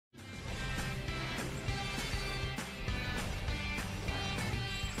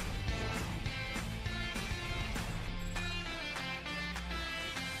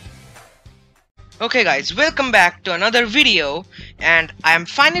Okay guys, welcome back to another video, and I am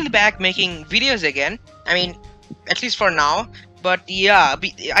finally back making videos again. I mean, at least for now. But yeah,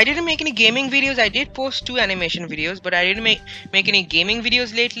 I didn't make any gaming videos. I did post 2 animation videos, but I didn't make any gaming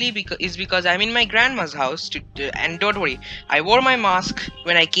videos lately because I'm in my grandma's house and don't worry, I wore my mask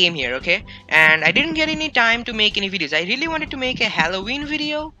when I came here, okay? And I didn't get any time to make any videos. I really wanted to make a Halloween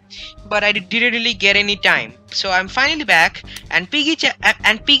video, but I didn't really get any time. So I'm finally back, and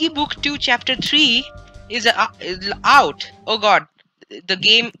Piggy Book 2 Chapter 3 is out. Oh god, the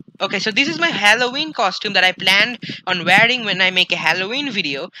game. Okay, so this is my Halloween costume that I planned on wearing when I make a Halloween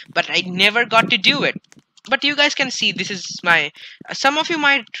video, but I never got to do it. But you guys can see this is my... some of you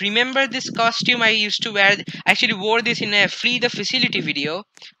might remember this costume I used to wear. I actually wore this in a Free the Facility video.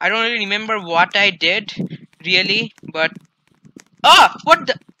 I don't really remember what I did, really, but... Ah! What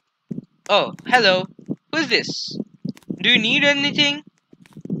the... Oh, hello. Who is this? Do you need anything?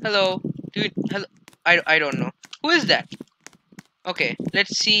 Hello? Hello? I don't know. Who is that? Okay,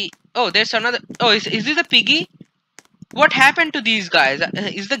 let's see. Oh, there's another. Oh, is this a piggy? What happened to these guys?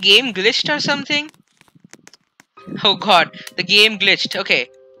 Is the game glitched or something? Oh god, the game glitched. Okay,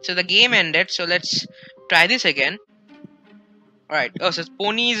 so the game ended. So let's try this again. Alright, oh, so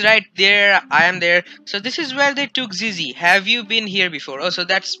Pony is right there. I am there. So this is where they took Zizi. Have you been here before? Oh, so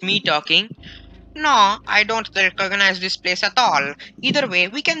that's me talking. No, I don't recognize this place at all. Either way,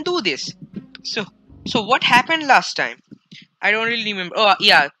 we can do this. So what happened last time? I don't really remember. Oh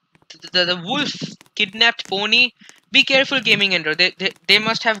yeah, the wolf kidnapped Pony. Be careful, Gaming Ender. They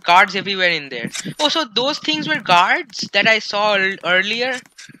must have guards everywhere in there. Oh, so those things were guards that I saw earlier.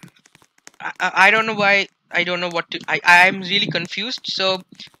 I don't know why. I don't know what to. I'm really confused. So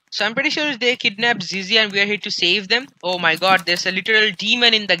I'm pretty sure they kidnapped Zizi and we are here to save them. Oh my god, there's a literal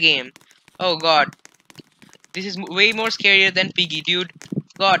demon in the game. Oh god, this is way more scarier than Piggy, dude.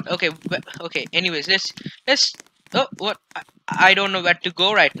 God. Okay. Okay. Anyways, let's. Oh, what? I don't know where to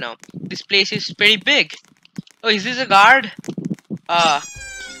go right now. This place is pretty big. Oh, is this a guard?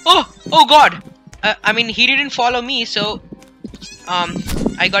 Oh god! I mean, he didn't follow me, so...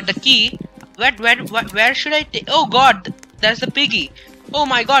 I got the key. Where should I take... Oh god! That's the piggy! Oh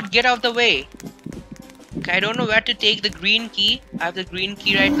my god, get out of the way! Okay, I don't know where to take the green key. I have the green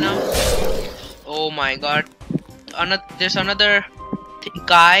key right now. Oh my god. There's another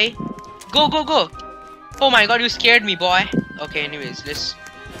guy. Go! Oh my god, you scared me, boy. Okay, anyways, let's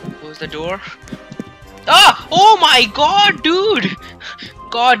close the door. Ah! Oh my god, dude!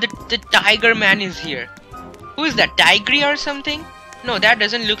 God, the tiger man is here. Who is that? Tigry or something? No, that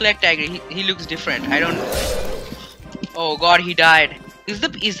doesn't look like Tigry. He looks different. I don't know. Oh god, he died. Is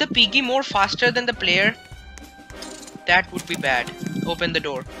the piggy more faster than the player? That would be bad. Open the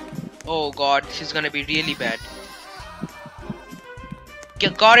door. Oh god, this is gonna be really bad.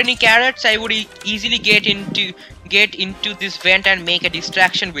 Got any carrots? I would easily get into this vent and make a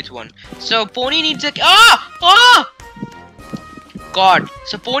distraction with one. So Pony needs a god.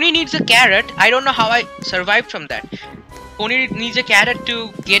 So Pony needs a carrot. I don't know how I survived from that. Pony needs a carrot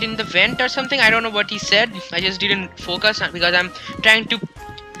to get in the vent or something. I don't know what he said. I just didn't focus on because I'm trying to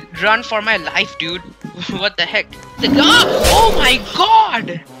run for my life, dude. What the heck? Oh my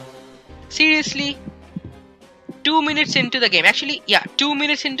god! Seriously? 2 minutes into the game. Actually, yeah, 2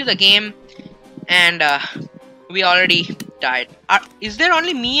 minutes into the game, and we already died. Is there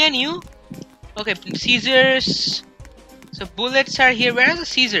only me and you? Okay, scissors. So bullets are here. Where are the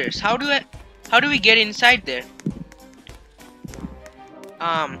scissors? How do we get inside there?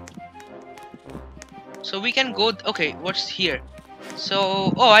 So we can go. Okay, what's here?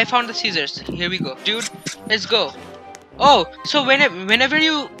 So, oh, I found the scissors. Here we go, dude. Let's go. Oh, so whenever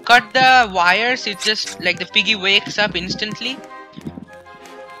you cut the wires, it's just like the piggy wakes up instantly.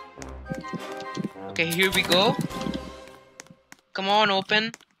 Okay, here we go. Come on,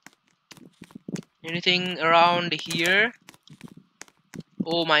 open. Anything around here?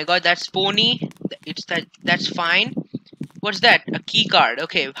 Oh my god, that's Pony. That's fine. What's that? A key card.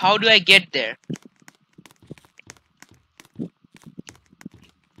 Okay, how do I get there?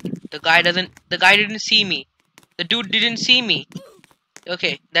 The guy didn't see me. The dude didn't see me.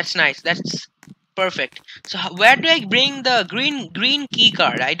 Okay, that's nice. That's perfect. So where do I bring the green key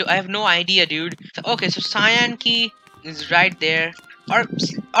card? I have no idea, dude. Okay, so cyan key is right there, or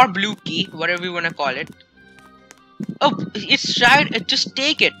blue key, whatever you wanna call it. Oh, it's right. Just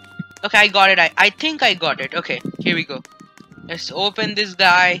take it. Okay, I got it. I think I got it. Okay, here we go. Let's open this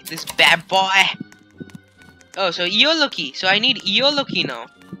guy, this bad boy. Oh, so YOLO key. So I need YOLO key now.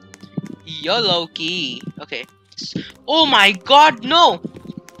 YOLO key. Okay. Oh my god, no!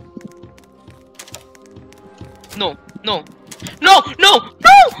 No. No, no,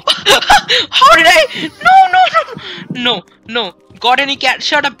 no! How did I? No. Got any cat?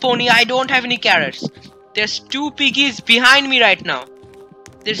 Shut up, pony. I don't have any carrots. There's 2 piggies behind me right now.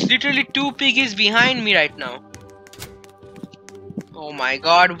 There's literally 2 piggies behind me right now. Oh my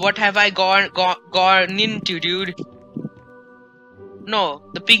god, what have I gone into, dude? No,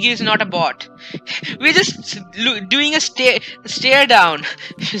 the piggy is not a bot. We're just doing a stare down.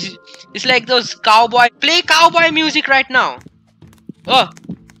 It's like those cowboy. Play cowboy music right now. Oh,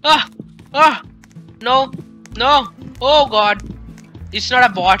 no, oh god. It's not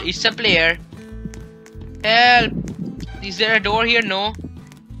a bot, it's a player. Help. Is there a door here? No.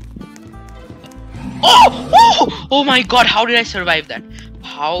 Oh my god, how did I survive that?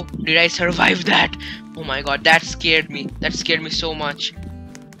 How did I survive that? Oh my god, that scared me. That scared me so much.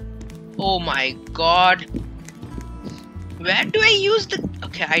 Oh my god. Where do I use the...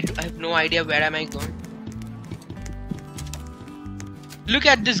 Okay, I have no idea where am I going. Look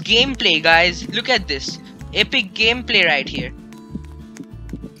at this gameplay, guys. Look at this. Epic gameplay right here.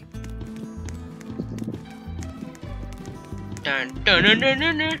 Dun.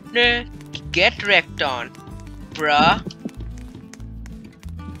 Get wrecked on, bruh.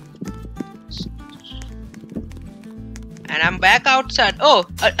 And I'm back outside. Oh,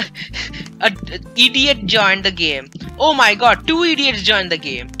 a idiot joined the game. Oh my god, 2 idiots joined the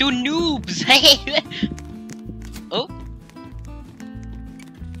game. 2 noobs. Oh.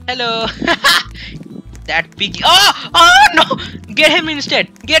 Hello. That piggy. Oh no. Get him instead.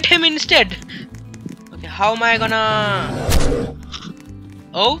 Get him instead. Okay, how am I gonna...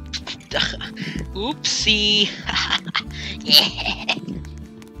 Oh. Oopsie.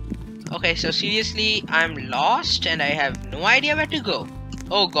 Okay, so seriously, I'm lost and I have no idea where to go.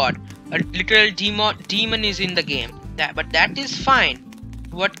 Oh god, a literal demon is in the game. But that is fine.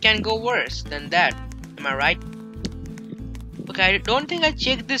 What can go worse than that? Am I right? Okay, I don't think I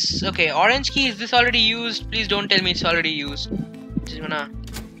checked this. Okay, orange key, is this already used? Please don't tell me it's already used. Just gonna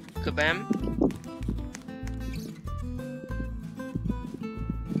kabam.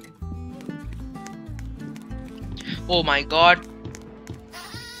 Oh my god.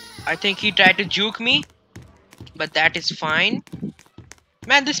 I think he tried to juke me, but that is fine.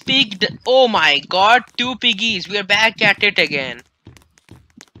 Man, this pig... Oh my god, 2 piggies. We are back at it again.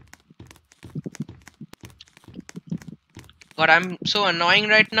 God, I'm so annoying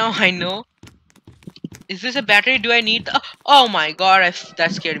right now, I know. Is this a battery? Do I need... Oh my god,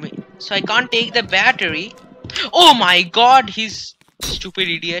 that scared me. So I can't take the battery. Oh my god, he's... Stupid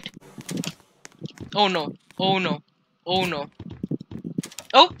idiot. Oh no, oh no, oh no.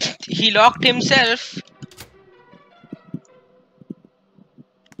 Oh, he locked himself.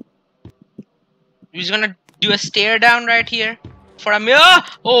 He's gonna do a stare down right here for a minute.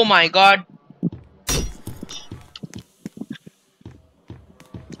 Oh my god.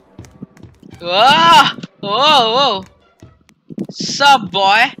 Oh. Sup,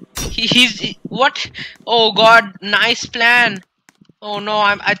 boy? He's what? Oh god, nice plan. Oh no,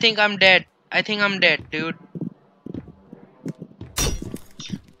 I think I'm dead. I think I'm dead, dude.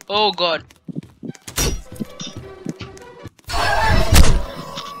 Oh god.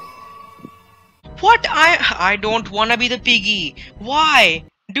 What? I don't wanna be the piggy. Why?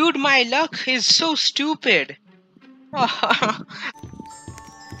 Dude, my luck is so stupid.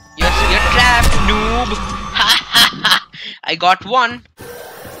 Yes, you're trapped, noob. I got one.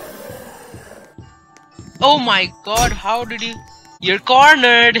 Oh my god, how did you... You're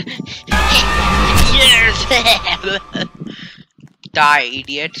cornered. Yes. Die,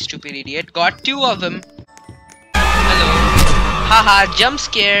 idiot, stupid idiot. Got 2 of them. Hello. Haha, jump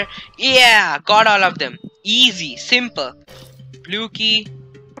scare. Yeah, got all of them. Easy, simple. Blue key.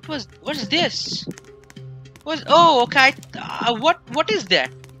 What is this? Oh, okay. What is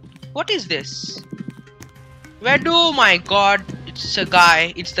that? What is this? Where do... Oh my god, it's a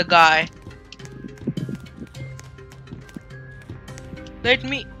guy. It's the guy. Let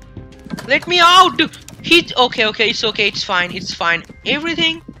me out. Okay, it's okay, it's fine.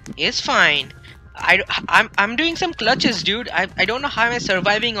 Everything is fine. I'm doing some clutches, dude. I don't know how I'm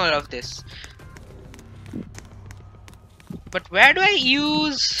surviving all of this. But where do I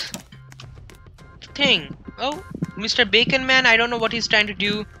use thing? Oh, Mr. Bacon Man, I don't know what he's trying to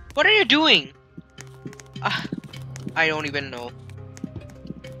do. What are you doing? I don't even know.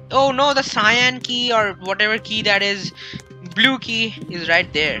 Oh no, the cyan key or whatever key that is, blue key is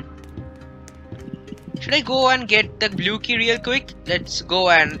right there. Should I go and get the blue key real quick? Let's go,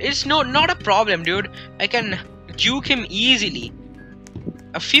 and it's not a problem, dude. I can juke him easily.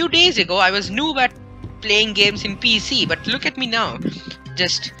 A few days ago, I was noob at playing games in PC, but look at me now.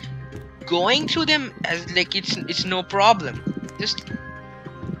 Just going through them as like it's no problem. Just give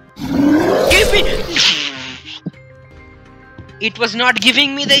me. It was not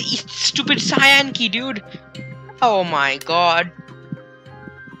giving me the stupid cyan key, dude. Oh my god.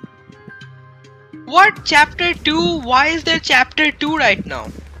 What? Chapter 2? Why is there chapter 2 right now?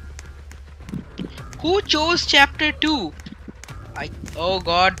 Who chose chapter 2? Oh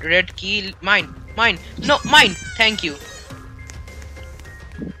god, red key. Mine. Mine. No, mine. Thank you.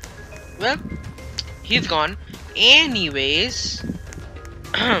 Well, he's gone. Anyways.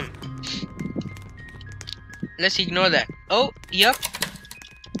 Let's ignore that. Oh, yep.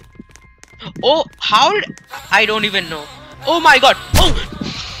 Oh, how did... I don't even know. Oh my god. Oh!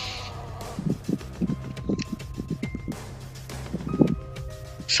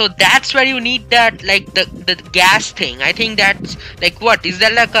 So that's where you need that, like, the gas thing. I think that's, like, what? Is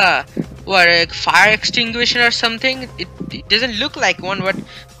that like a... What, a fire extinguisher or something? It doesn't look like one, but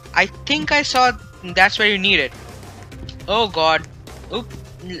I think I saw that's where you need it. Oh god. Oop.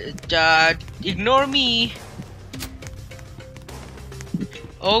 Ignore me.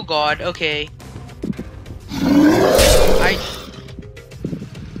 Oh god, okay.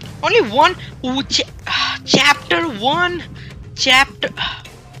 Only one. Ooh, chapter 1. Chapter.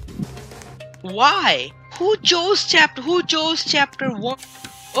 Why? Who chose chapter 1?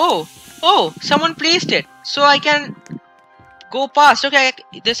 Oh, someone placed it. So I can go past. Okay,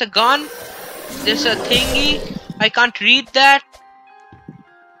 there's a gun. There's a thingy. I can't read that.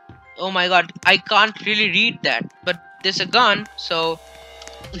 Oh my god, I can't really read that. But there's a gun, so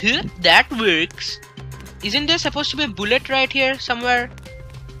that works. Isn't there supposed to be a bullet right here somewhere?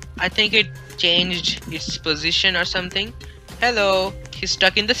 I think it changed its position or something. Hello, he's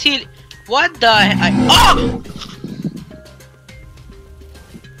stuck in the ceiling. What the heck? Oh!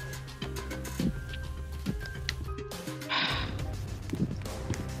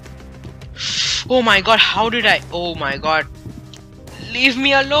 Oh my god, how did I? Oh my god. Leave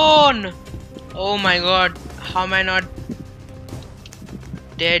me alone! Oh my god, how am I not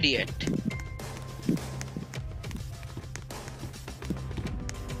dead yet?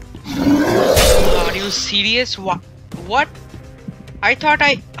 Are you serious? What? I thought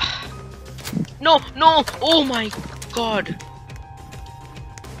I... No! Oh my god.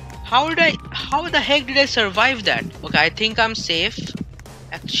 How the heck did I survive that? Okay, I think I'm safe.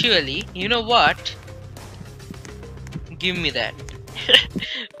 Actually, you know what? Give me that.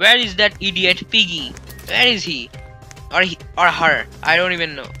 Where is that idiot Piggy? Where is he? Or her? I don't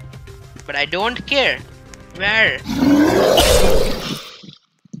even know. But I don't care. Where?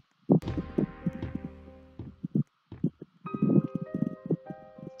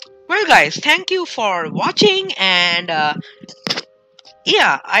 Well guys, thank you for watching, and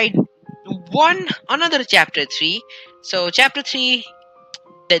yeah, I won another chapter 3. So chapter 3,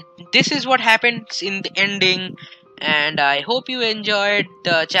 this is what happens in the ending, and I hope you enjoyed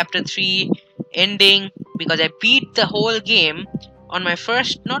the chapter 3 ending, because I beat the whole game on my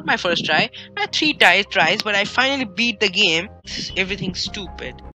not my first try, not 3 tries, but I finally beat the game. Everything's stupid.